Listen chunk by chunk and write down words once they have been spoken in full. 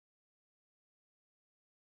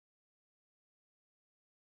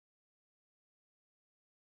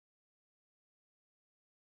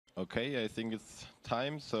Okay, I think it's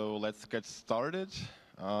time, so let's get started.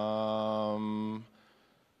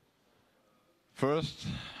 First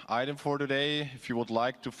item for today, if you would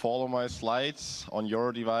like to follow my slides on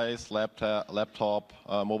your device, laptop,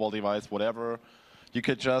 mobile device, whatever, you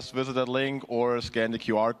could just visit that link or scan the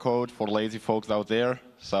QR code for the lazy folks out there.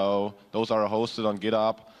 So those are hosted on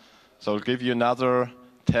GitHub. So it'll give you another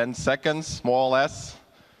 10 seconds, more or less.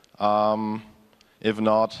 If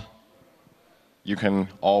not, you can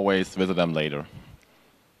always visit them later.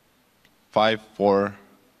 5, 4,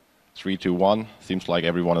 3, 2, 1. Seems like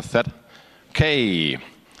everyone is set. Okay.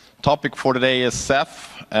 Topic for today is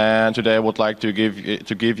Ceph, and today I would like to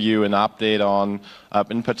give you an update on,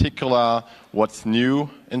 in particular, what's new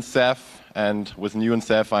in Ceph. And with new in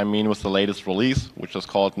Ceph, I mean with the latest release, which is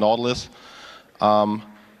called Nautilus.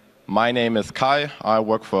 My name is Kai. I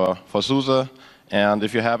work for SUSE, and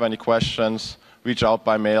if you have any questions, reach out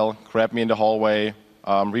by mail, grab me in the hallway,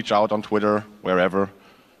 reach out on Twitter, wherever.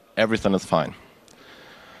 Everything is fine.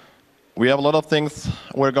 We have a lot of things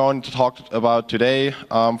we're going to talk about today.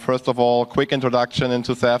 First of all, quick introduction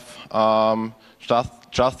into Ceph.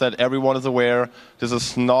 Just that everyone is aware, this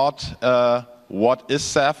is not what is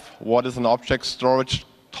Ceph, what is an object storage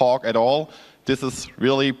talk at all. This is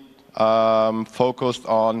really focused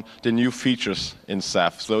on the new features in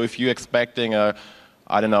Ceph. So if you're expecting a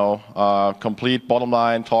complete bottom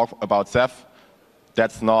line talk about Ceph,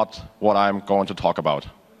 that's not what I'm going to talk about,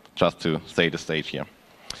 just to set the stage here.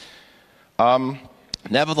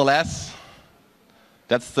 Nevertheless,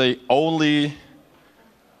 that's the only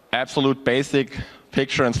absolute basic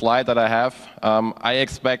picture and slide that I have. I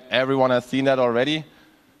expect everyone has seen that already.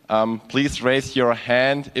 Please raise your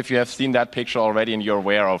hand if you have seen that picture already and you're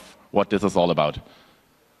aware of what this is all about.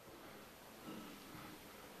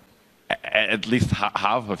 At least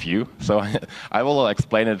half of you, so I will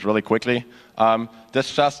explain it really quickly.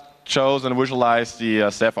 This just shows and visualizes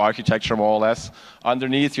the Ceph architecture more or less.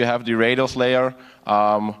 Underneath you have the Rados layer,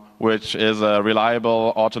 which is a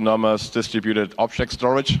reliable, autonomous, distributed object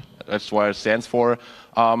storage. That's what it stands for.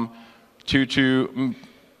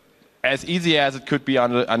 As easy as it could be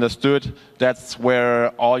understood, that's where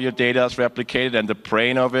all your data is replicated and the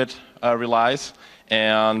brain of it relies.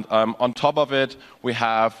 And on top of it, we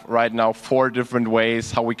have right now 4 different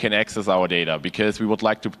ways how we can access our data, because we would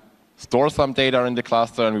like to store some data in the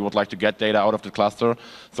cluster and we would like to get data out of the cluster.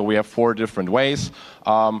 So we have 4 different ways.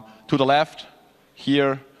 To the left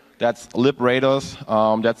here, that's librados.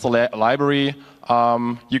 That's a library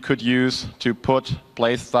you could use to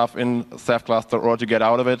place stuff in Ceph cluster or to get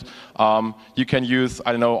out of it. You can use,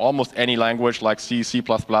 almost any language like C, C++,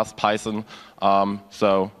 Python.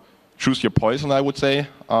 So choose your poison, I would say.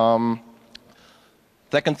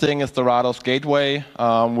 Second thing is the Rados gateway,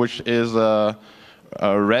 which is a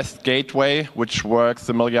REST gateway, which works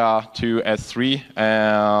similar to S3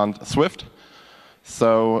 and Swift.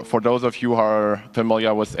 So for those of you who are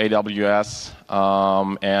familiar with AWS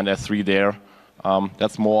and S3 there,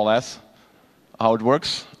 that's more or less how it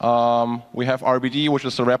works. We have RBD, which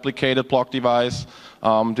is a replicated block device.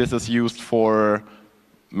 This is used for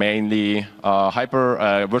mainly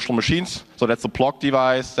virtual machines. So that's a block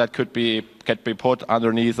device that can be put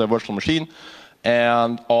underneath a virtual machine.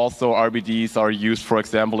 And also RBDs are used, for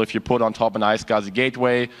example, if you put on top an iSCSI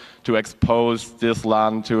gateway to expose this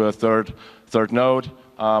LAN to a third node,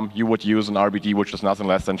 you would use an RBD, which is nothing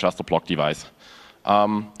less than just a block device.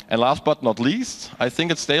 And last but not least, I think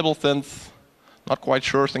it's stable since, not quite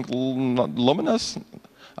sure, I think Luminous.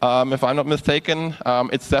 If I'm not mistaken,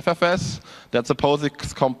 it's CephFS. That's a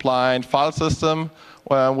POSIX-compliant file system,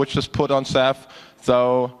 which is put on Ceph.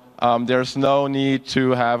 So there's no need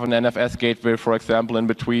to have an NFS gateway, for example, in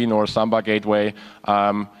between, or a Samba gateway,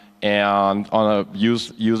 and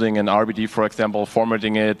using an RBD, for example,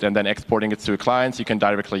 formatting it and then exporting it to clients, you can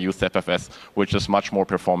directly use CephFS, which is much more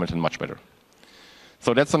performant and much better.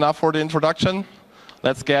 So that's enough for the introduction.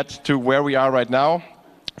 Let's get to where we are right now.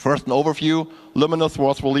 First, an overview. Luminous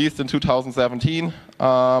was released in 2017,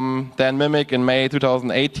 then Mimic in May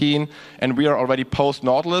 2018, and we are already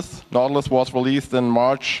post-Nautilus. Nautilus was released in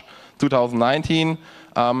March 2019.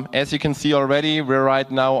 As you can see already, we're right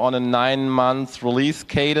now on a 9-month release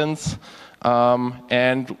cadence,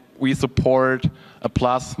 and we support a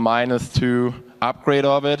 ±2 upgrade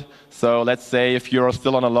of it. So let's say if you're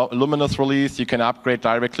still on a Luminous release, you can upgrade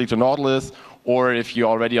directly to Nautilus, or if you're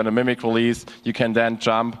already on a Mimic release, you can then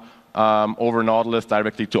jump over Nautilus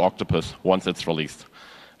directly to Octopus once it's released.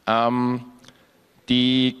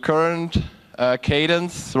 The current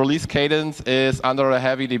release cadence is under a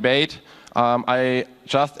heavy debate. I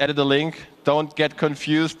just added a link. Don't get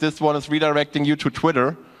confused. This one is redirecting you to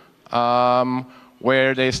Twitter,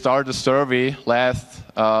 where they started a survey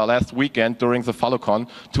last weekend during the FalloCon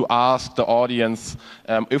to ask the audience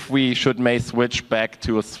if we may switch back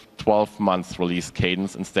to a 12-month release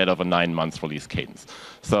cadence instead of a 9-month release cadence.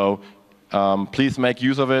 So please make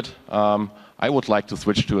use of it. I would like to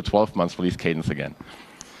switch to a 12-month release cadence again.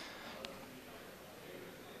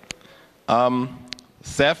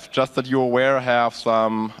 Ceph, just that you're aware, have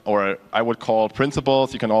some, or I would call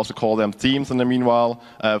principles. You can also call them themes in the meanwhile.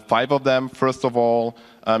 5 of them. First of all,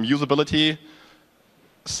 usability.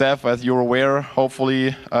 Ceph, as you're aware,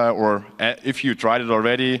 hopefully, or if you tried it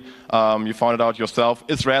already, you found it out yourself,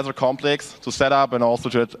 is rather complex to set up and also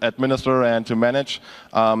to administer and to manage.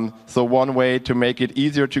 So one way to make it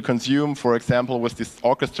easier to consume, for example, with this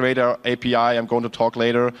orchestrator API I'm going to talk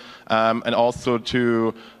later, and also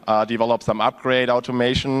to develop some upgrade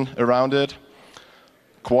automation around it.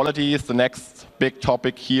 Quality is the next big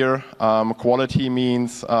topic here. Quality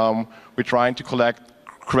means we're trying to collect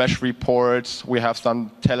crash reports. We have some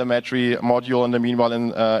telemetry module in the meanwhile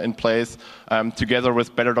in place, together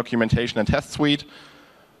with better documentation and test suite.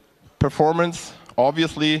 Performance,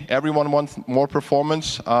 obviously, everyone wants more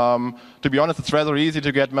performance. To be honest, it's rather easy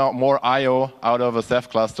to get more I/O out of a Ceph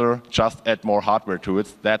cluster. Just add more hardware to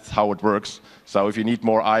it. That's how it works. So if you need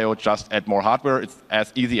more I/O, just add more hardware. It's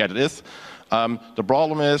as easy as it is. The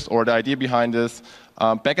problem is, or the idea behind this,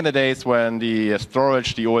 back in the days when the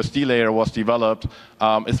storage, the OSD layer was developed,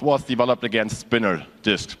 it was developed against spinner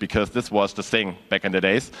disks because this was the thing back in the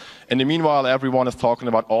days. In the meanwhile, everyone is talking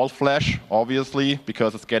about all flash, obviously,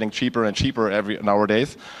 because it's getting cheaper and cheaper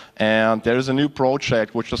nowadays. And there is a new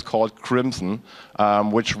project which is called Crimson,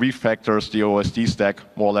 which refactors the OSD stack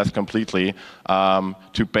more or less completely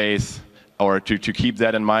to base or to keep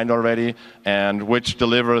that in mind already, and which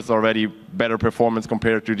delivers already better performance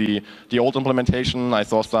compared to the old implementation. I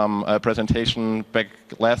saw some presentation back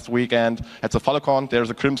last weekend at the FalloCon. There's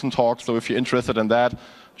a Crimson talk, so if you're interested in that,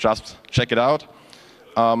 just check it out.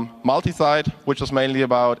 Multi-site, which is mainly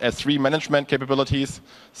about S3 management capabilities,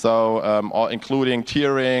 so including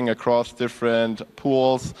tiering across different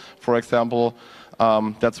pools, for example.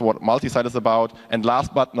 That's what multi-site is about. And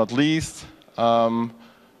last but not least,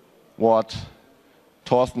 what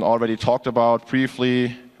Thorsten already talked about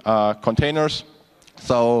briefly, containers.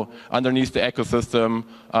 So underneath the ecosystem,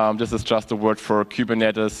 this is just a word for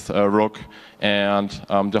Kubernetes, Rook, and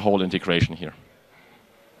the whole integration here.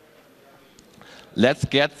 Let's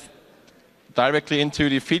get directly into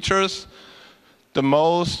the features. The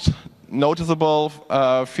most noticeable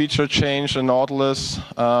feature change in Nautilus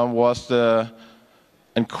was the,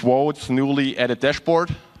 in quotes, newly added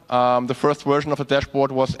dashboard. The first version of the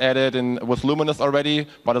dashboard was added with Luminous already,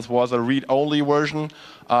 but it was a read-only version.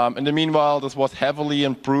 In the meanwhile, this was heavily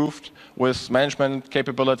improved with management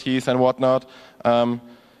capabilities and whatnot.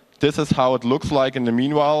 This is how it looks like in the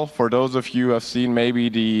meanwhile. For those of you who have seen maybe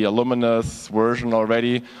the Luminous version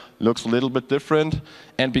already, looks a little bit different.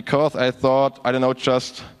 And because I thought, I don't know,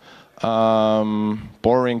 just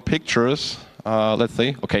boring pictures, let's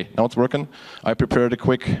see. Okay, now it's working. I prepared a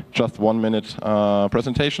quick, just 1-minute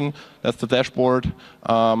presentation. That's the dashboard.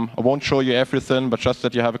 I won't show you everything, but just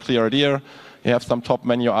that you have a clear idea. You have some top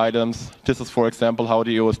menu items. This is, for example, how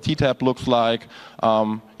the OSD tab looks like.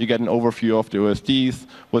 You get an overview of the OSDs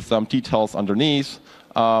with some details underneath.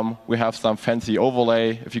 We have some fancy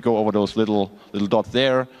overlay. If you go over those little dots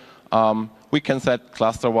there, we can set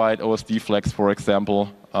cluster-wide OSD flex, for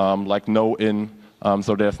example, like no in.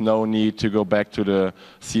 So there's no need to go back to the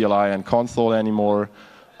CLI and console anymore.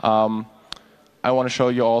 I want to show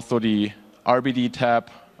you also the RBD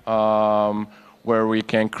tab, where we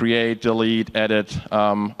can create, delete, edit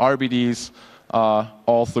RBDs,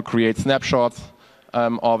 also create snapshots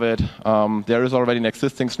of it. There is already an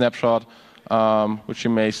existing snapshot, which you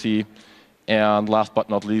may see. And last but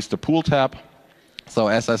not least, the pool tab. So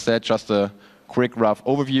as I said, just a quick rough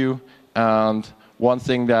overview. And one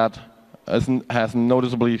thing that has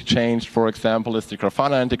noticeably changed, for example, is the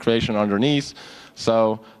Grafana integration underneath.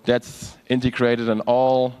 So that's integrated in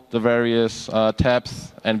all the various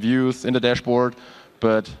tabs and views in the dashboard.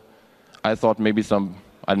 But I thought maybe some,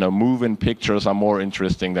 I don't know, move-in pictures are more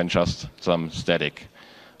interesting than just some static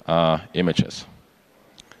images.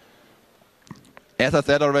 As I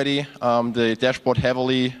said already, the dashboard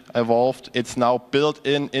heavily evolved. It's now built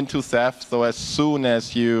into Ceph, so as soon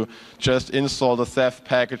as you just install the Ceph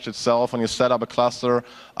package itself and you set up a cluster,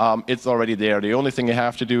 it's already there. The only thing you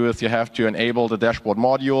have to do is you have to enable the dashboard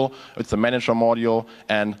module. It's a manager module,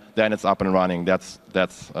 and then it's up and running. That's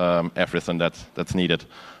everything that's needed.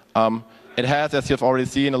 It has, as you've already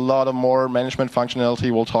seen, a lot of more management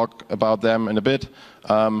functionality. We'll talk about them in a bit.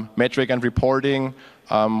 Metric and reporting.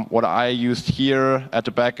 What I used here at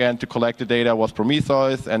the back end to collect the data was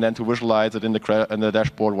Prometheus, and then to visualize it in the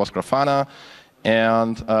dashboard was Grafana.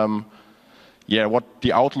 And yeah, what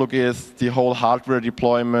the outlook is, the whole hardware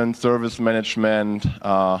deployment, service management,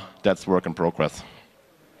 that's work in progress.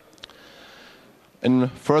 In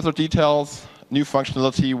further details, new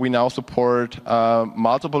functionality, we now support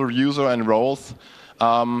multiple user and roles.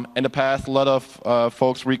 In the past, a lot of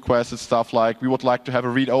folks requested stuff like, we would like to have a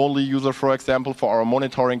read-only user, for example, for our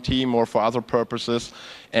monitoring team or for other purposes.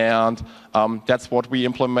 And that's what we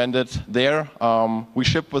implemented there. We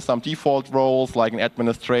ship with some default roles like an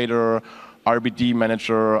administrator, RBD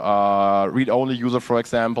manager, read-only user, for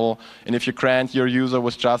example. And if you grant your user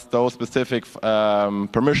with just those specific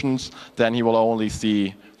permissions, then he will only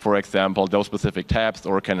see, for example, those specific tabs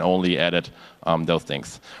or can only edit those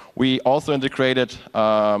things. We also integrated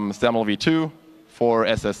SAML v2 for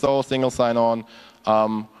SSO, single sign-on.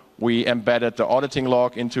 We embedded the auditing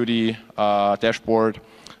log into the dashboard.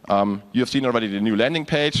 You've seen already the new landing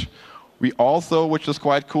page. We also, which is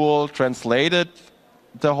quite cool, translated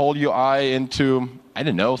the whole UI into, I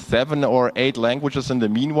don't know, 7 or 8 languages in the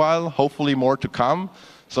meanwhile, hopefully more to come.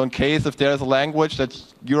 So in case if there's a language that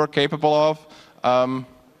you're capable of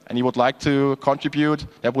and you would like to contribute,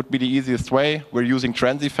 that would be the easiest way. We're using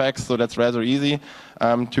Transifex, so that's rather easy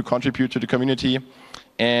to contribute to the community.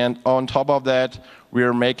 And on top of that,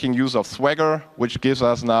 we're making use of Swagger, which gives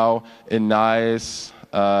us now a nice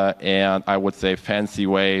and I would say fancy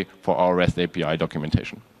way for our REST API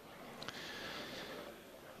documentation.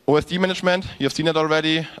 OSD management, you've seen it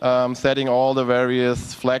already, setting all the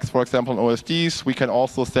various flags, for example, in OSDs. We can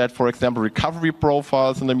also set, for example, recovery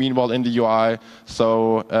profiles in the meanwhile in the UI.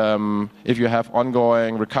 So if you have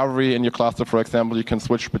ongoing recovery in your cluster, for example, you can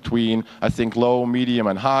switch between, I think, low, medium,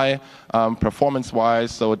 and high,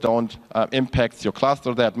 performance-wise, so it don't impact your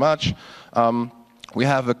cluster that much. We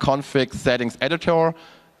have a config settings editor.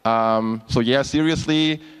 So yeah,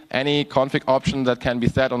 seriously, any config option that can be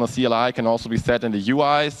set on a CLI can also be set in the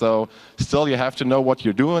UI. So still, you have to know what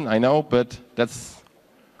you're doing, I know, but that's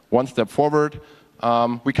one step forward.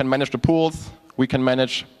 We can manage the pools. We can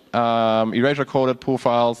manage erasure-coded pool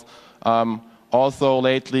files. Also,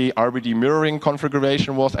 lately, RBD mirroring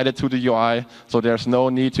configuration was added to the UI. So there's no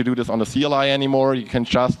need to do this on the CLI anymore. You can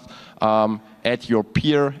just add your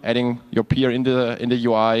peer, adding your peer in the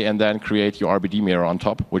UI, and then create your RBD mirror on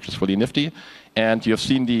top, which is really nifty. And you've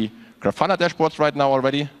seen the Grafana dashboards right now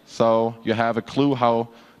already, so you have a clue how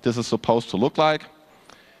this is supposed to look like.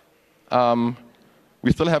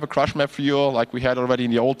 We still have a crush map viewer like we had already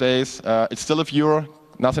in the old days. It's still a viewer,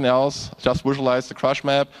 nothing else. Just visualize the crush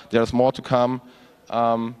map. There's more to come.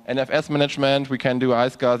 NFS management, we can do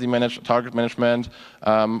iSCSI target management,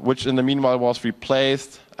 which in the meanwhile was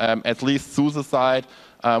replaced, at least SUSE side,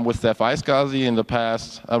 with Ceph iSCSI. In the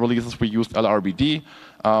past releases, we used LRBD.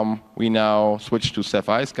 We now switch to Ceph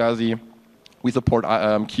iSCSI. We support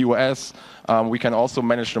QoS. We can also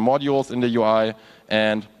manage the modules in the UI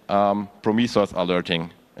and Prometheus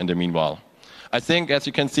alerting in the meanwhile. I think, as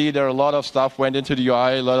you can see, there are a lot of stuff went into the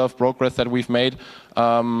UI, a lot of progress that we've made.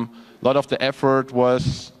 A lot of the effort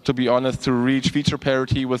was, to be honest, to reach feature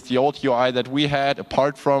parity with the old UI that we had,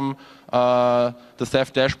 apart from the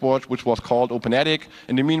Ceph dashboard, which was called OpenEDIC.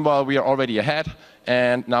 In the meanwhile, we are already ahead,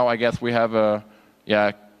 and now I guess we have a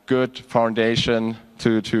good foundation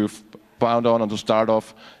to bound on and to start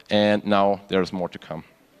off, and now there's more to come.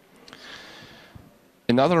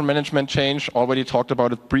 Another management change, already talked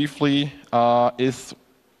about it briefly, is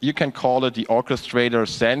you can call it the orchestrator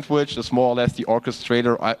sandwich. It's more or less the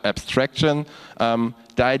orchestrator abstraction.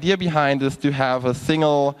 The idea behind is to have a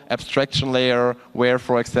single abstraction layer where,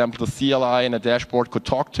 for example, the CLI and a dashboard could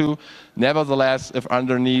talk to. Nevertheless, if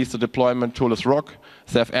underneath the deployment tool is Rook,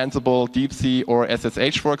 Ceph Ansible, DeepC, or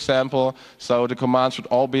SSH, for example, so the commands should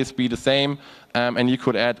always be the same, and you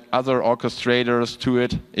could add other orchestrators to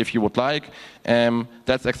it if you would like.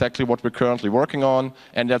 That's exactly what we're currently working on,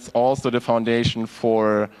 and that's also the foundation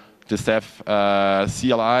for the Ceph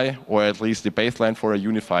CLI, or at least the baseline for a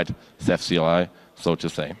unified Ceph CLI, so to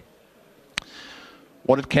say.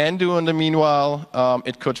 What it can do in the meanwhile,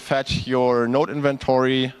 it could fetch your node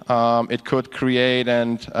inventory, it could create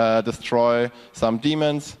and destroy some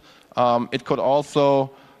daemons, it could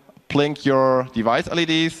also blink your device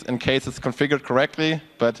LEDs in case it's configured correctly,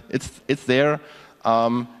 but it's there.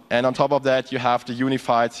 And on top of that, you have the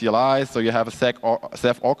unified CLI, so you have a Ceph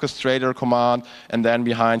orchestrator command, and then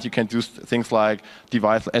behind you can do things like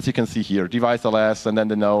device, as you can see here, device LS, and then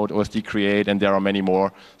the node OSD create, and there are many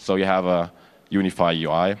more. So you have a unified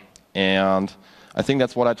UI. And I think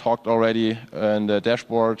that's what I talked already in the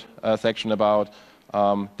dashboard section about.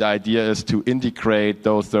 The idea is to integrate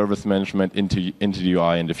those service management into the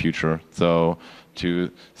UI in the future. So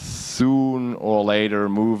to soon or later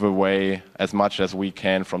move away as much as we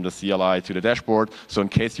can from the CLI to the dashboard. So in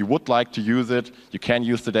case you would like to use it, you can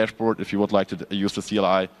use the dashboard. If you would like to use the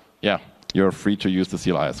CLI, yeah, you're free to use the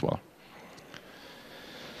CLI as well.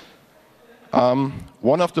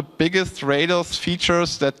 One of the biggest Rails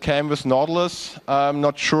features that came with Nautilus, I'm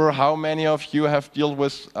not sure how many of you have dealt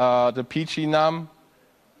with the PG num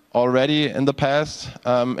already in the past.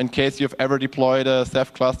 In case you've ever deployed a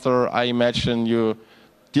Ceph cluster, I imagine you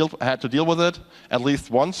had to deal with it at least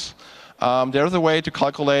once. There's a way to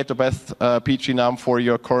calculate the best PG num for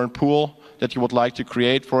your current pool that you would like to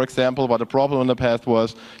create, for example. But the problem in the past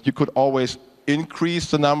was you could always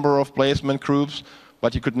increase the number of placement groups,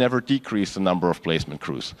 but you could never decrease the number of placement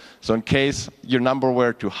crews. So in case your number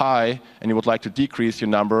were too high and you would like to decrease your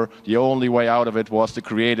number, the only way out of it was to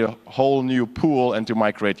create a whole new pool and to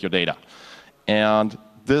migrate your data. And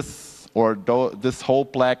this whole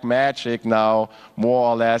black magic now more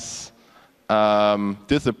or less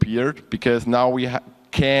disappeared, because now we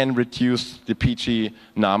can reduce the PG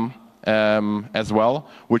num as well,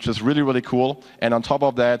 which is really, really cool. And on top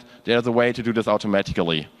of that, there's a way to do this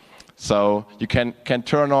automatically. So you can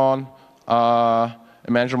turn on a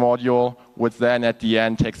manager module, which then at the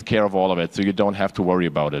end takes care of all of it, so you don't have to worry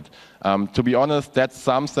about it. To be honest, that's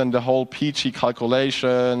something, the whole PG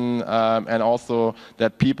calculation and also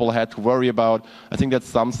that people had to worry about, I think that's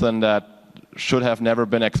something that should have never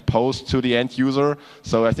been exposed to the end user.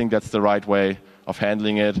 So I think that's the right way of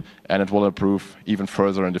handling it, and it will improve even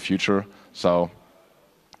further in the future. So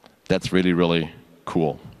that's really, really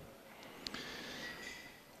cool.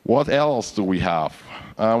 What else do we have?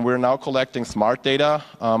 We're now collecting smart data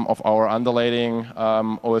of our underlying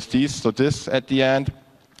OSDs, so this at the end,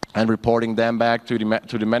 and reporting them back to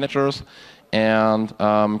the managers, and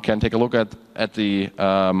can take a look at the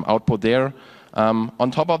output there.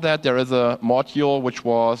 On top of that, there is a module which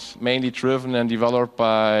was mainly driven and developed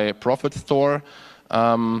by Profit Store,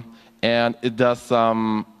 and it does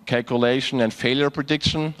some calculation and failure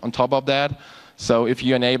prediction on top of that. So if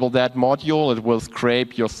you enable that module, it will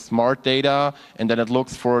scrape your smart data, and then it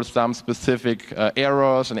looks for some specific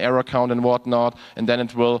errors and error count and whatnot, and then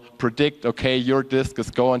it will predict, okay, your disk is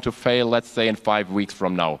going to fail, let's say in 5 weeks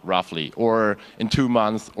from now, roughly, or in 2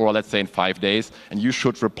 months, or let's say in 5 days, and you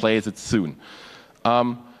should replace it soon.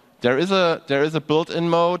 There is a built-in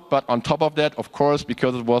mode, but on top of that, of course,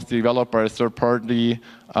 because it was developed by a third-party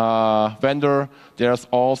vendor, there's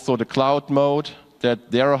also the cloud mode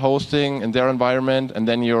that they're hosting in their environment, and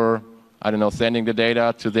then you're, I don't know, sending the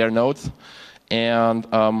data to their nodes. And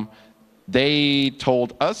they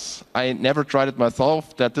told us, I never tried it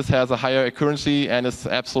myself, that this has a higher accuracy and is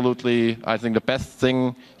absolutely, I think, the best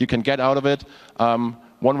thing you can get out of it.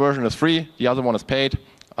 One version is free, the other one is paid.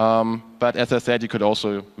 But as I said, you could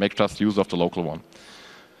also make just use of the local one.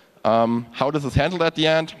 How this is handled at the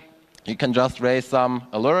end? You can just raise some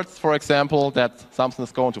alerts, for example, that something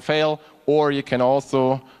is going to fail, or you can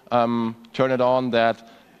also turn it on that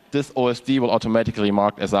this OSD will automatically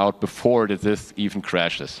mark as out before the disk even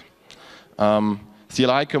crashes.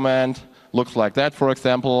 CLI command looks like that, for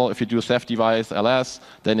example. If you do Ceph device ls,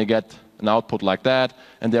 then you get an output like that.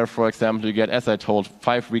 And there, for example, you get, as I told,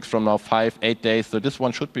 5 weeks from now, 8 days. So this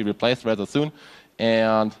one should be replaced rather soon.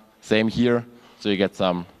 And same here. So you get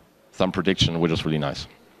some prediction, which is really nice.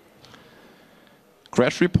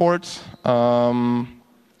 Crash reports.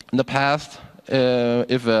 In the past,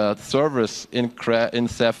 if a service in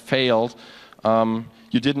Ceph failed,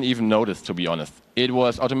 you didn't even notice, to be honest. It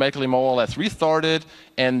was automatically more or less restarted,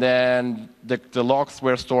 and then the logs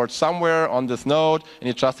were stored somewhere on this node, and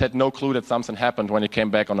you just had no clue that something happened when you came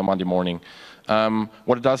back on a Monday morning.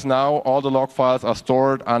 What it does now, all the log files are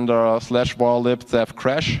stored under /var/lib ceph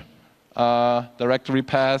crash directory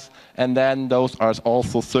path, and then those are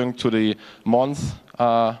also synced to the mons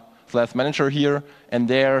 /manager here, and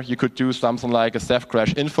there you could do something like a Ceph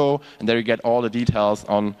crash info, and there you get all the details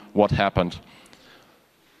on what happened.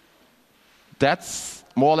 That's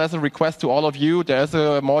more or less a request to all of you. There's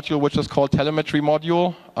a module which is called telemetry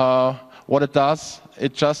module. What it does,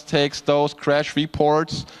 it just takes those crash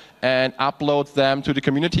reports and uploads them to the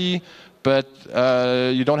community. But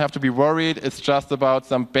you don't have to be worried. It's just about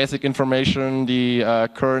some basic information, the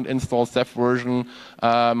current installed Ceph version,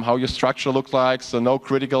 how your structure looks like, so no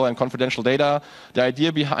critical and confidential data. The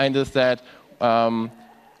idea behind is that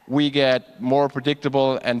we get more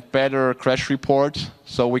predictable and better crash reports,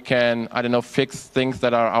 so we can, I don't know, fix things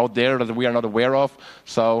that are out there that we are not aware of.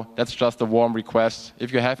 So that's just a warm request.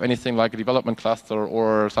 If you have anything like a development cluster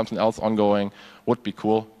or something else ongoing, would be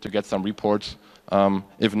cool to get some reports.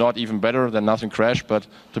 If not, even better than nothing crashed, but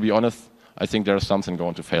to be honest, I think there's something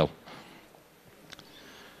going to fail.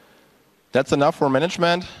 That's enough for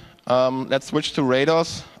management. Let's switch to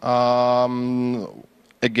Rados.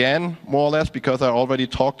 Again, more or less, because I already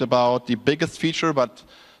talked about the biggest feature, but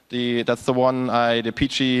that's the one, the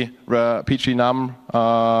PG num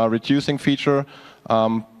reducing feature.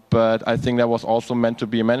 But I think that was also meant to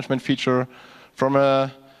be a management feature. From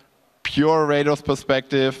a pure Rados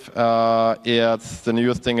perspective, it's the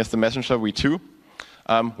newest thing is the Messenger v2.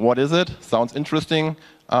 What is it? Sounds interesting.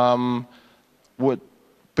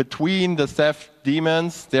 Between the Ceph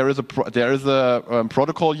daemons, there is a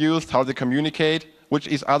protocol used, how they communicate with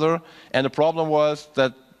each other, and the problem was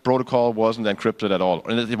that protocol wasn't encrypted at all,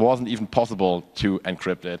 and it wasn't even possible to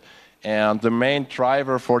encrypt it. And the main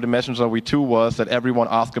driver for the Messenger v2 was that everyone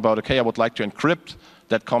asked about, okay, I would like to encrypt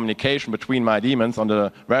that communication between my daemons on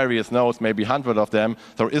the various nodes, maybe 100 of them.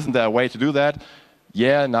 So isn't there a way to do that?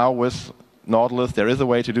 Yeah, now with Nautilus there is a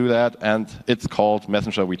way to do that, and it's called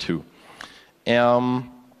Messenger v2.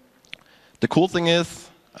 The cool thing is,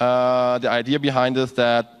 the idea behind is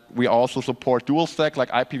that we also support dual stack like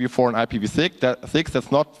IPv4 and IPv6.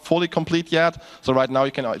 That's not fully complete yet. So right now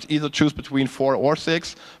you can either choose between 4 or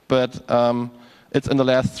 6, but it's in the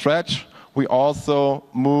last stretch. We also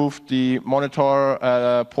moved the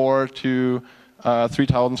monitor port to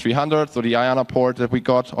 3300, so the IANA port that we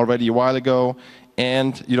got already a while ago.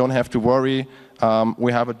 And you don't have to worry.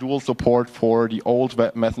 We have a dual support for the old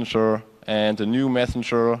web messenger and the new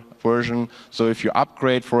messenger version. So if you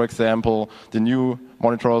upgrade, for example, the new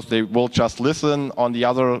monitors, they will just listen on the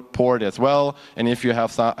other port as well. And if you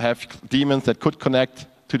have daemons that could connect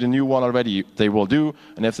to the new one already, they will do.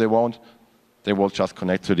 And if they won't, they will just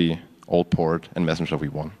connect to the old port and Messenger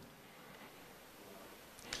v1.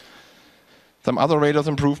 Some other Rados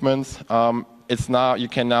improvements. You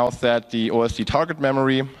can now set the OSD target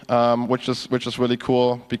memory, which is really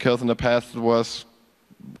cool, because in the past it was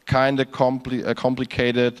kind of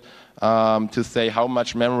complicated to say how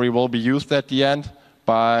much memory will be used at the end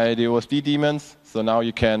by the OSD daemons. So now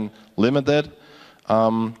you can limit it.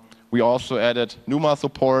 We also added NUMA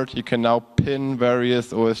support. You can now pin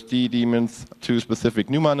various OSD daemons to specific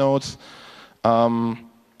NUMA nodes. On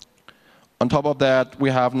top of that,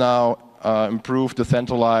 we have now improved the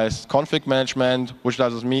centralized config management. What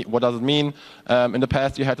does it mean? In the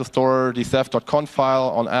past, you had to store the ceph.conf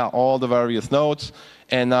file on all the various nodes,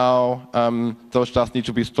 and now those just need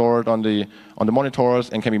to be stored on the monitors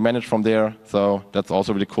and can be managed from there. So that's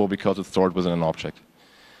also really cool because it's stored within an object.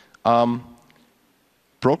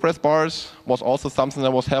 Progress bars was also something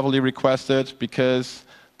that was heavily requested because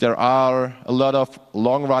there are a lot of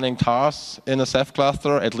long-running tasks in a Ceph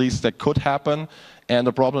cluster, at least that could happen. And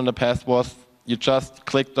the problem in the past was you just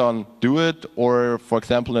clicked on do it, or for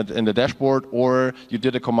example in the dashboard, or you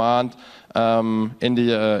did a command on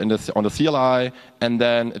the CLI, and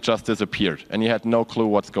then it just disappeared, and you had no clue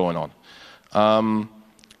what's going on.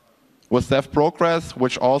 With Ceph Progress,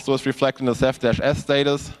 which also is reflected in the Ceph-S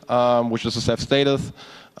status, which is the Ceph status,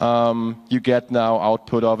 you get now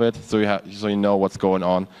output of it, so you know what's going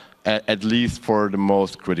on, at least for the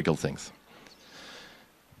most critical things.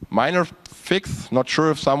 Minor fix, not sure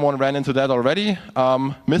if someone ran into that already.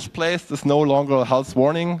 Misplaced is no longer a health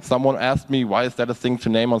warning. Someone asked me, why is that a thing to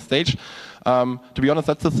name on stage? To be honest,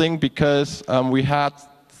 that's the thing because we had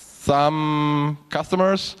some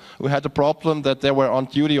customers who had the problem that they were on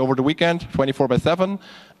duty over the weekend, 24/7,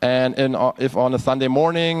 and if on a Sunday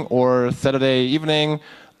morning or Saturday evening,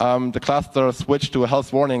 the cluster switched to a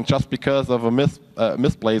health warning just because of a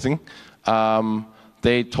misplacing.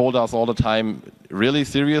 They told us all the time, really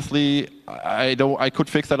seriously, I could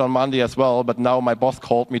fix that on Monday as well, but now my boss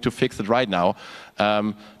called me to fix it right now.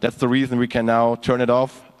 That's the reason we can now turn it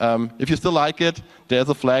off. If you still like it, there's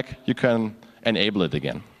a flag, you can enable it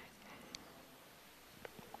again.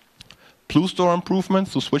 BlueStore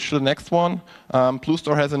improvements, to switch to the next one.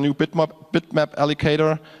 BlueStore has a new bitmap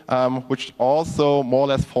allocator, which also more or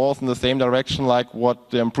less falls in the same direction like what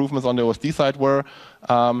the improvements on the OSD side were.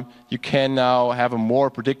 You can now have a more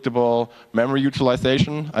predictable memory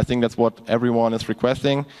utilization. I think that's what everyone is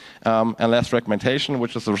requesting, and less fragmentation,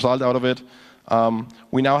 which is the result out of it.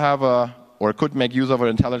 We now have or could make use of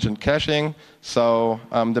intelligent caching, so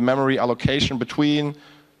the memory allocation between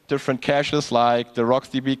different caches like the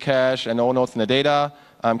RocksDB cache and O nodes in the data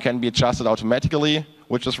can be adjusted automatically,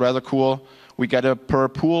 which is rather cool. We get a per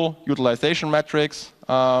pool utilization metrics,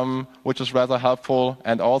 which is rather helpful.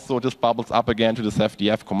 And also this bubbles up again to the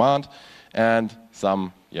CephDF command and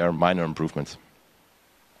some minor improvements.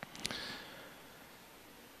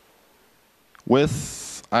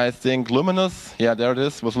 With, I think, Luminous, yeah, there it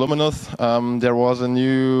is, with Luminous, there was a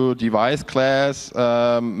new device class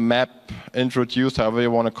map introduced, however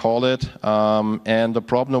you want to call it. And the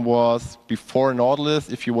problem was, before Nautilus,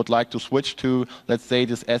 if you would like to switch to, let's say,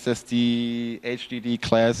 this SSD HDD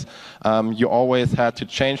class, you always had to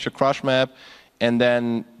change the crush map, and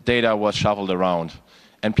then data was shuffled around.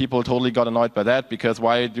 And people totally got annoyed by that, because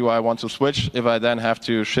why do I want to switch if I then have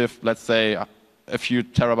to shift, let's say, a few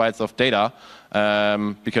terabytes of data,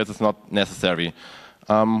 because it's not necessary.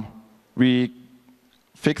 We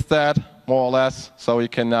fixed that, more or less, so you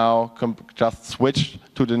can now just switch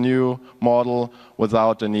to the new model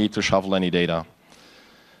without the need to shuffle any data.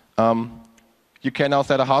 You can now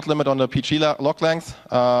set a hard limit on the PG log length,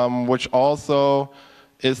 which also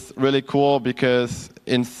is really cool, because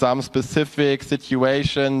in some specific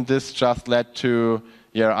situation, this just led to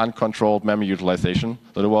uncontrolled memory utilization.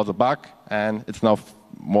 So there was a bug, and it's now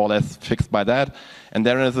more or less fixed by that. And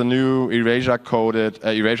there is a new erasure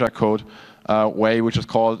code way, which is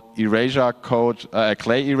called erasure code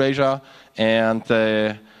clay erasure, and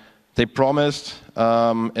they promised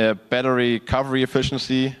a better recovery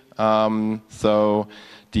efficiency. So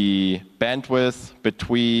the bandwidth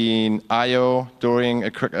between I/O during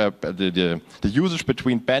the usage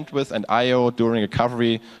between bandwidth and I/O during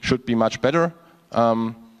recovery should be much better.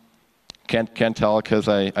 Can't tell because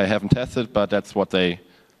I haven't tested, but that's what they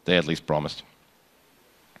at least promised.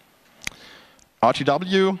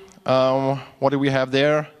 RTW, what do we have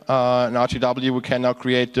there? In RTW, we can now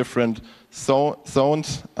create different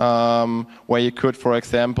zones where you could, for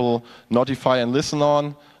example, notify and listen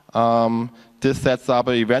on. This sets up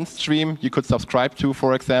an event stream you could subscribe to,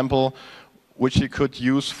 for example, which you could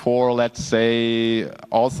use for, let's say,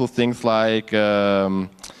 also things like a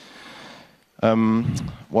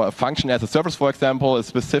function as a service, for example. A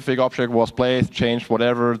specific object was placed, changed,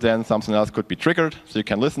 whatever, then something else could be triggered, so you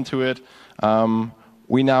can listen to it.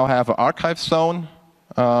 We now have an archive zone,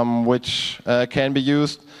 which can be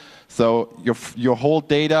used. So your whole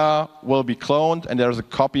data will be cloned, and there's a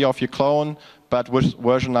copy of your clone, but with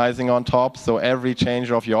versionizing on top. So every change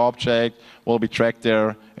of your object will be tracked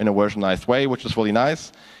there in a versionized way, which is really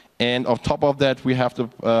nice. And on top of that, we have the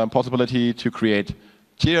possibility to create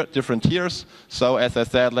different tiers. So as I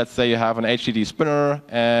said, let's say you have an HDD spinner,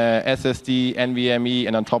 SSD, NVMe,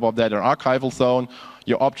 and on top of that, an archival zone.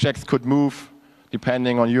 Your objects could move,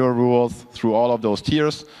 depending on your rules, through all of those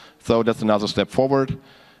tiers. So that's another step forward.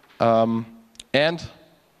 And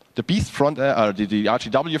the Beast front end, the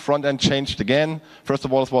RTW front end changed again. First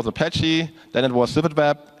of all, it was Apache, then it was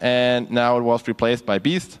CivicWeb, and now it was replaced by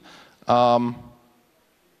Beast.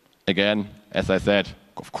 Again, as I said,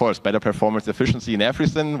 of course, better performance, efficiency, and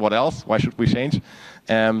everything. What else? Why should we change?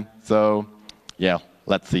 So, yeah,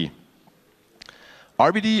 let's see.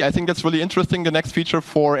 RBD, I think that's really interesting. The next feature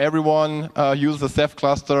for everyone uses a Ceph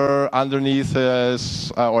cluster underneath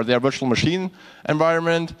his or their virtual machine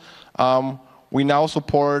environment. We now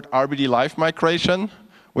support RBD live migration,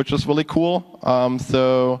 which is really cool.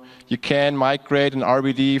 So you can migrate an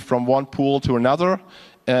RBD from one pool to another.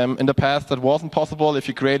 In the past, that wasn't possible. If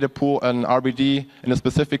you create an RBD in a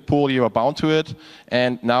specific pool, you are bound to it.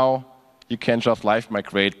 And now you can just live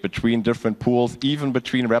migrate between different pools, even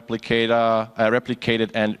between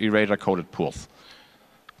replicated and erasure-coded pools.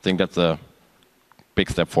 I think that's a big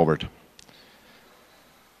step forward.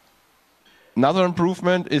 Another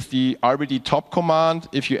improvement is the RBD top command.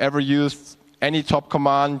 If you ever use any top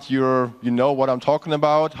command, you know what I'm talking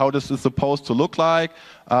about, how this is supposed to look like.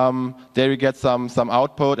 There you get some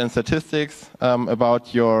output and statistics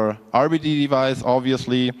about your RBD device,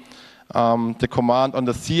 obviously. The command on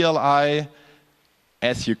the CLI,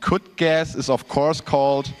 as you could guess, is of course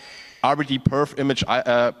called RBD perf image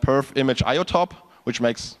IOTop, which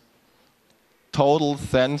makes total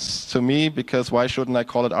sense to me, because why shouldn't I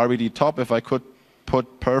call it RBD top if I could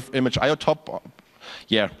put perf image IOTop?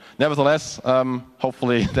 Yeah, nevertheless,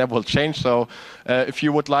 hopefully that will change. So if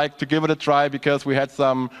you would like to give it a try, because we had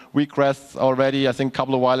some requests already, I think a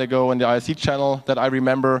couple of while ago in the IRC channel that I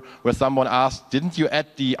remember, where someone asked, didn't you add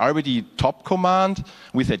the RBD top command?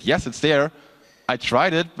 We said, yes, it's there. I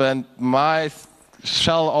tried it, but my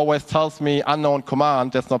shell always tells me unknown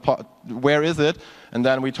command. That's not where is it? And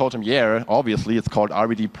then we told him, yeah, obviously it's called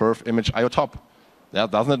RBD perf image IOTop.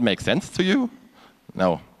 Doesn't it make sense to you?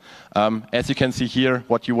 No. As you can see here,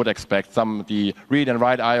 what you would expect, the read and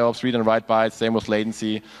write IOPS, read and write bytes, same with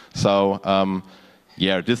latency. So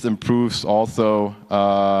yeah, this improves also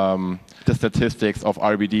the statistics of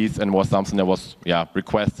RBDs and was something that was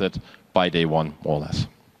requested by day one, more or less.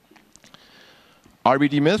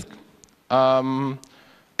 RBD MISC.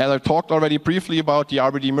 As I talked already briefly about the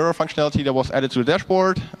RBD mirror functionality that was added to the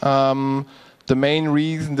dashboard. The main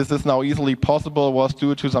reason this is now easily possible was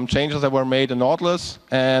due to some changes that were made in Nautilus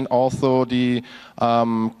and also the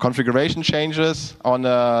configuration changes on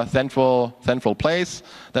a central place.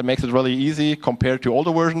 That makes it really easy compared to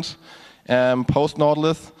older versions. Post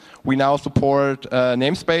Nautilus, we now support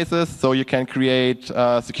namespaces, so you can create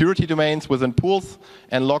security domains within pools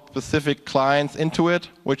and log specific clients into it,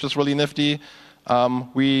 which is really nifty.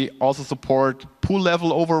 We also support pool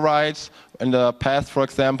level overrides. In the past, for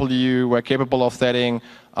example, you were capable of setting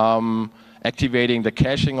activating the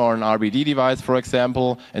caching on an RBD device, for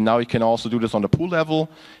example, and now you can also do this on the pool level.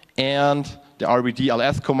 And the RBD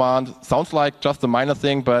ls command sounds like just a minor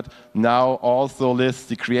thing, but now also lists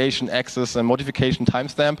the creation, access, and modification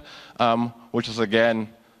timestamp, which is again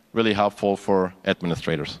really helpful for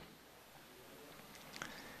administrators.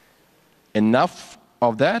 Enough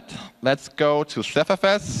of that. Let's go to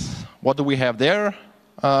CephFS. What do we have there?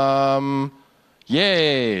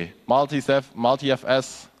 Yay!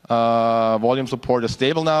 Multi-FS volume support is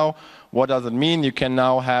stable now. What does it mean? You can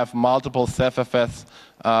now have multiple CephFS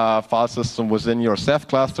file systems within your Ceph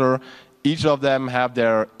cluster. Each of them have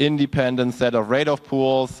their independent set of RAID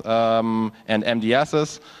pools and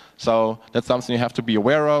MDSs. So that's something you have to be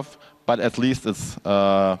aware of. But at least it's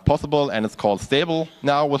possible, and it's called stable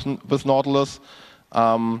now with Nautilus.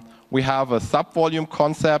 We have a sub-volume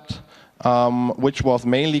concept, which was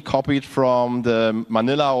mainly copied from the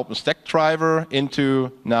Manila OpenStack driver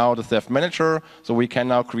into now the Ceph manager. So we can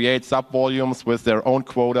now create sub-volumes with their own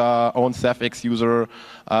quota, own CephX user,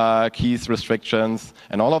 keys, restrictions,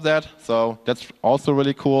 and all of that. So that's also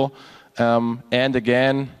really cool. And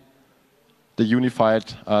again, the unified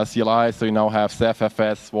CLI, so you now have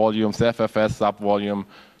CephFS volume, CephFS sub-volume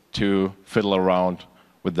to fiddle around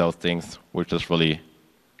with those things, which is really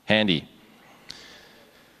handy.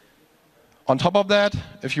 On top of that,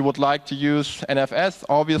 if you would like to use NFS,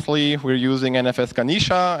 obviously we're using NFS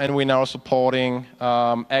Ganesha, and we're now supporting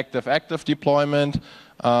active-active deployment.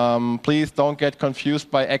 Please don't get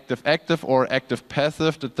confused by active-active or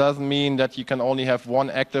active-passive. That doesn't mean that you can only have one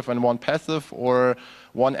active and one passive, or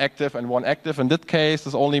one active and one active. In this case,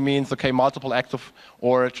 this only means, okay, multiple active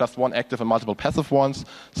or just one active and multiple passive ones.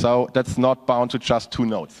 So that's not bound to just two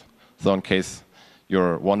nodes. So in case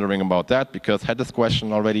you're wondering about that, because I had this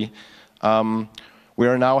question already, we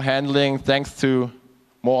are now handling, thanks to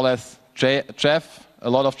more or less Jeff, a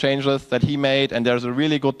lot of changes that he made, and there's a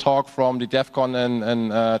really good talk from the DEF CON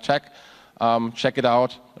in Czech. Check it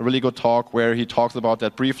out, a really good talk where he talks about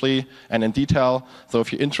that briefly and in detail. So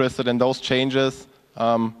if you're interested in those changes,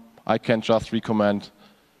 I can just recommend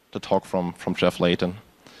the talk from Jeff Layton.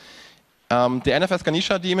 The NFS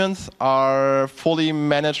Ganesha daemons are fully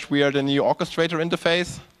managed via the new orchestrator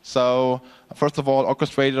interface. So first of all,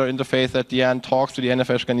 orchestrator interface at the end talks to the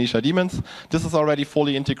NFS Ganesha daemons. This is already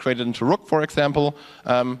fully integrated into Rook, for example,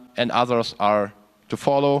 and others are to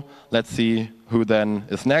follow. Let's see who then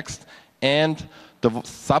is next. And the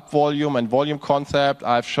sub-volume and volume concept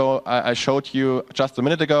I showed you just a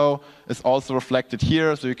minute ago is also reflected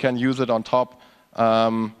here, so you can use it on top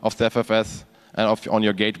of CephFS and on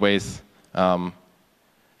your gateways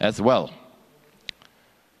as well.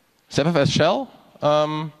 CephFS shell,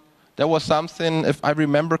 that was something, if I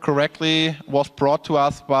remember correctly, was brought to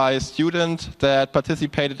us by a student that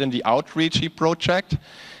participated in the Outreachy project.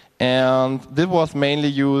 And this was mainly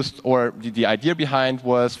used, or the idea behind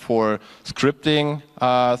was for scripting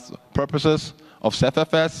purposes of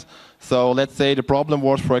CephFS. So let's say the problem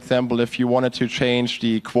was, for example, if you wanted to change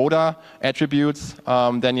the quota attributes,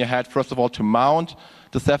 then you had, first of all, to mount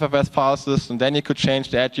the CephFS file system, then you could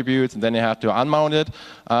change the attributes, and then you had to unmount it.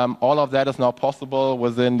 All of that is now possible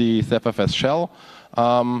within the CephFS shell.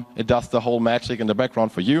 It does the whole magic in the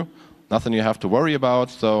background for you. Nothing you have to worry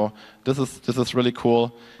about. So this is really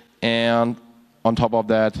cool. And on top of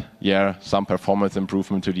that, yeah, some performance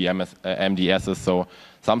improvement to the MDSs. So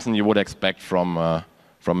something you would expect from a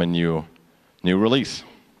new release.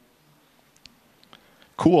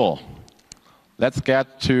 Cool. Let's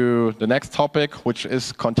get to the next topic, which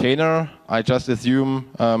is container. I just assume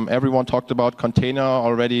everyone talked about container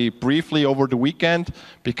already briefly over the weekend,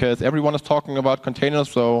 because everyone is talking about containers.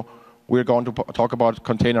 So we're going to talk about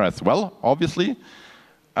container as well, obviously.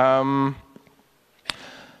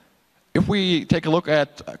 If we take a look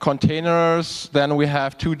at containers, then we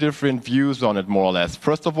have two different views on it, more or less.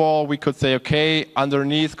 First of all, we could say, okay,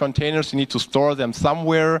 underneath containers, you need to store them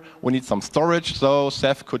somewhere. We need some storage, so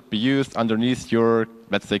Ceph could be used underneath your,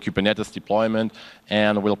 let's say, Kubernetes deployment,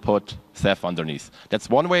 and we'll put Ceph underneath. That's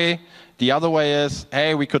one way. The other way is,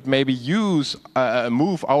 hey, we could maybe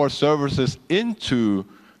move our services into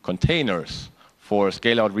containers for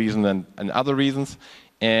scale-out reasons and other reasons,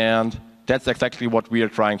 and that's exactly what we are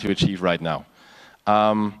trying to achieve right now.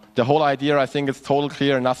 The whole idea, I think, is totally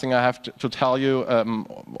clear. Nothing I have to tell you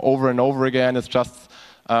over and over again. It's just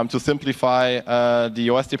to simplify the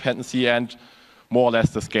OS dependency and more or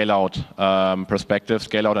less the scale-out perspective,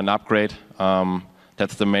 scale-out and upgrade.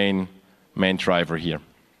 That's the main driver here.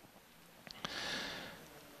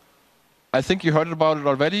 I think you heard about it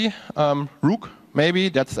already. Rook, maybe.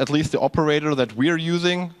 That's at least the operator that we're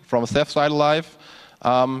using from Ceph side alive.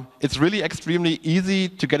 It's really extremely easy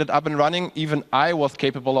to get it up and running. Even I was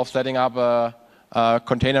capable of setting up a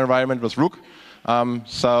container environment with Rook.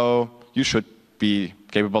 So you should be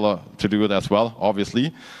capable to do it as well,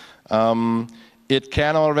 obviously. It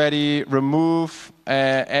can already remove,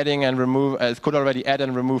 it could already add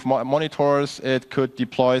and remove monitors. It could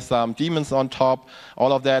deploy some daemons on top.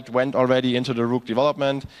 All of that went already into the Rook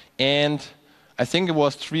development. And I think it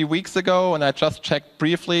was 3 weeks ago, and I just checked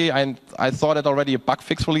briefly, and I saw that already a bug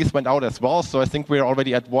fix release went out as well. So I think we're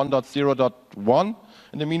already at 1.0.1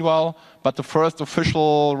 in the meanwhile. But the first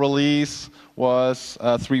official release was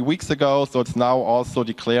 3 weeks ago, so it's now also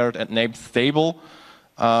declared and named stable.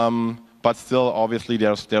 But still, obviously,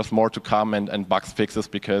 there's more to come and bug fixes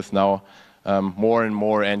because now more and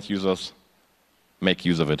more end users make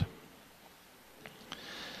use of it.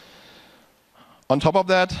 On top of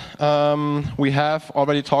that, we have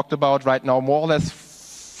already talked about right now more or less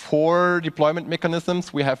 4 deployment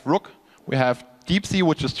mechanisms. We have Rook, we have DeepC,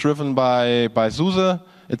 which is driven by SUSE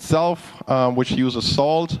itself, which uses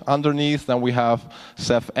Salt underneath. Then we have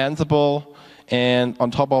Ceph Ansible. And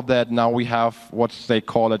on top of that, now we have what they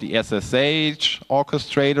call it, the SSH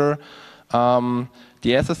orchestrator.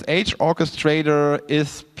 The SSH orchestrator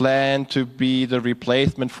is planned to be the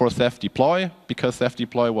replacement for Ceph Deploy because Ceph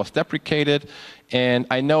Deploy was deprecated. And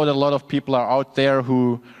I know that a lot of people are out there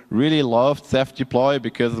who really loved Ceph Deploy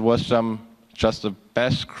because it was just a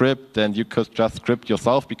bash script and you could just script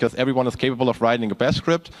yourself because everyone is capable of writing a bash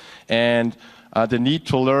script. And the need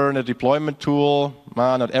to learn a deployment tool,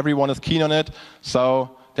 not everyone is keen on it.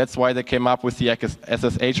 So that's why they came up with the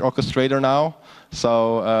SSH orchestrator now.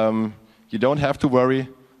 So you don't have to worry.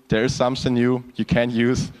 There is something new you can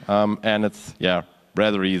use, and it's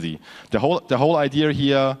rather easy. The whole idea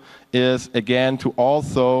here is again to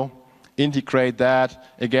also integrate that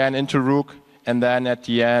again into Rook, and then at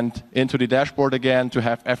the end into the dashboard again to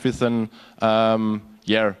have everything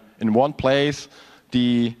in one place.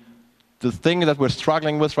 The thing that we're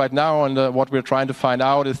struggling with right now and what we're trying to find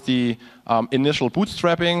out is the initial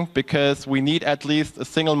bootstrapping, because we need at least a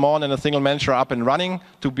single mon and a single manager up and running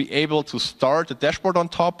to be able to start the dashboard on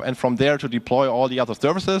top and from there to deploy all the other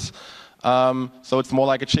services. So it's more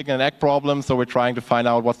like a chicken and egg problem. So we're trying to find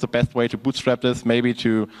out what's the best way to bootstrap this, maybe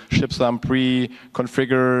to ship some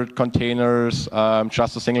pre-configured containers,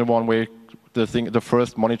 just a single one where the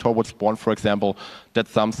first monitor would spawn, for example.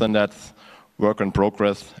 That's something that's work in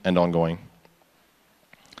progress and ongoing.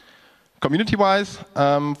 Community-wise,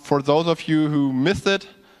 for those of you who missed it,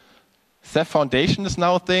 Ceph Foundation is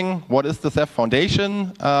now a thing. What is the Ceph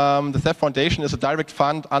Foundation? The Ceph Foundation is a direct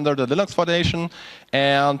fund under the Linux Foundation,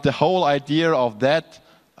 and the whole idea of that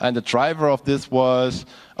and the driver of this was,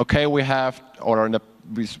 okay, we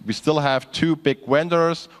still have 2 big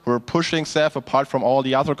vendors who are pushing Ceph apart from all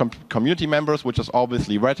the other community members, which is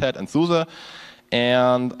obviously Red Hat and SUSE.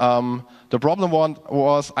 And the problem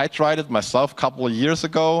was I tried it myself a couple of years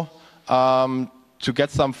ago to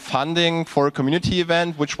get some funding for a community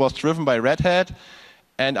event, which was driven by Red Hat.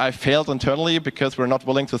 And I failed internally because we're not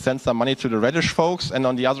willing to send some money to the Reddish folks. And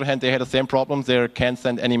on the other hand, they had the same problem. They can't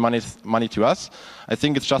send any money to us. I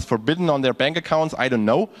think it's just forbidden on their bank accounts. I don't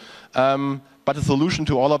know. But the solution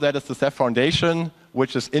to all of that is the Ceph Foundation,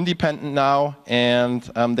 which is independent now. And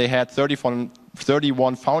they had 31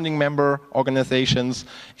 founding member organizations,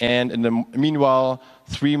 and in the meanwhile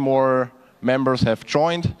 3 more members have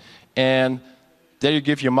joined, and there you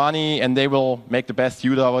give your money and they will make the best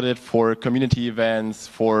use of it for community events.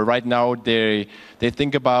 For right now they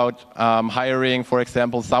think about hiring, for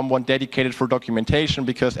example, someone dedicated for documentation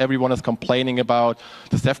because everyone is complaining about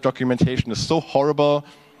the Ceph documentation is so horrible.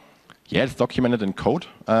 yeah, it's documented in code.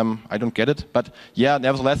 I don't get it. But yeah,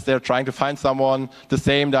 nevertheless, they're trying to find someone.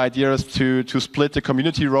 The idea is to split the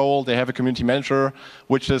community role. They have a community manager,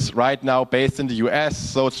 which is right now based in the US.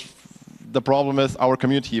 So the problem is our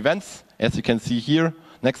community events, as you can see here,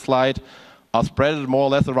 next slide, are spread more or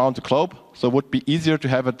less around the globe. So it would be easier to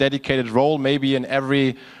have a dedicated role, maybe in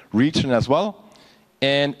every region as well.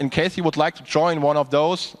 And in case you would like to join one of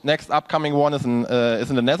those, next upcoming one is in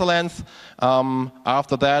the Netherlands.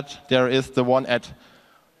 After that, there is the one at,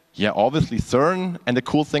 yeah, obviously CERN. And the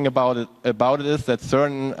cool thing about it is that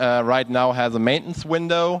CERN right now has a maintenance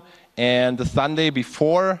window. And the Sunday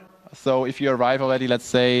before, so if you arrive already, let's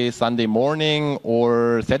say Sunday morning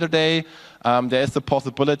or Saturday, there is the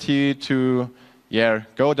possibility to, yeah,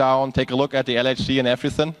 go down, take a look at the LHC and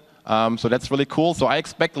everything. So that's really cool. So I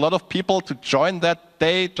expect a lot of people to join that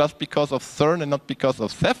day just because of CERN and not because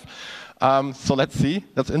of Ceph. So let's see.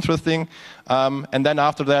 That's interesting. And then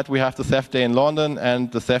after that, we have the Ceph Day in London and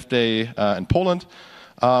the Ceph Day in Poland.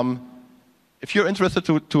 If you're interested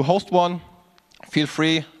to host one, feel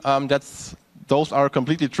free. Those are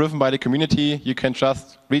completely driven by the community. You can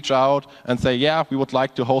just reach out and say, yeah, we would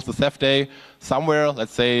like to host a Ceph Day somewhere,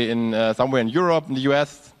 let's say somewhere in Europe, in the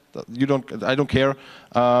US. I don't care.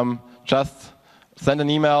 Just send an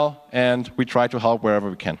email, and we try to help wherever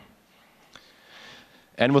we can.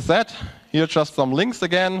 And with that, here are just some links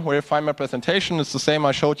again where you find my presentation. It's the same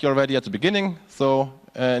I showed you already at the beginning. So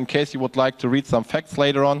in case you would like to read some facts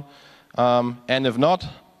later on, and if not,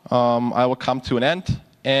 I will come to an end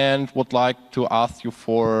and would like to ask you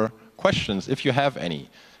for questions if you have any,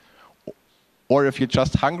 or if you're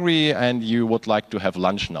just hungry and you would like to have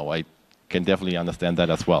lunch now. I can definitely understand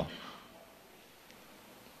that as well.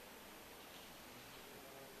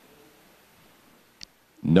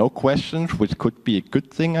 No questions, which could be a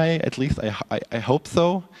good thing. At least I hope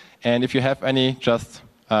so. And if you have any, just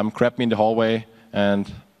grab me in the hallway.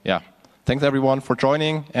 And yeah, thanks everyone for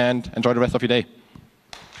joining, and enjoy the rest of your day.